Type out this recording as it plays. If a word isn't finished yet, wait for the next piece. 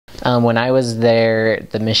When I was there,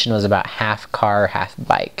 the mission was about half car, half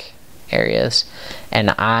bike areas,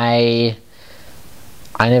 and I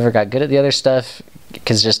never got good at the other stuff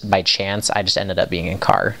because just by chance I just ended up being in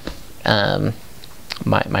car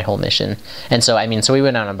my whole mission. And so I mean, so we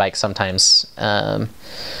went out on bikes sometimes,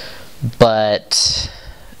 but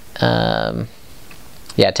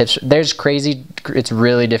yeah, tips. There's crazy. It's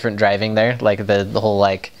really different driving there. Like the whole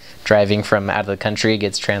like driving from out of the country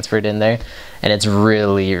gets transferred in there, and it's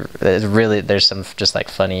really there's some just like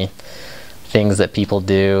funny things that people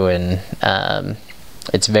do, and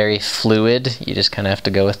it's very fluid. You just kind of have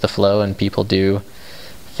to go with the flow, and people do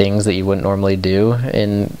things that you wouldn't normally do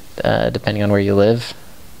in depending on where you live.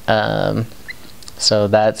 So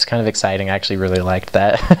that's kind of exciting. I actually really liked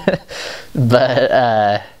that.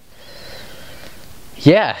 But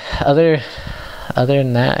yeah, other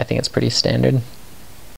than that, I think it's pretty standard.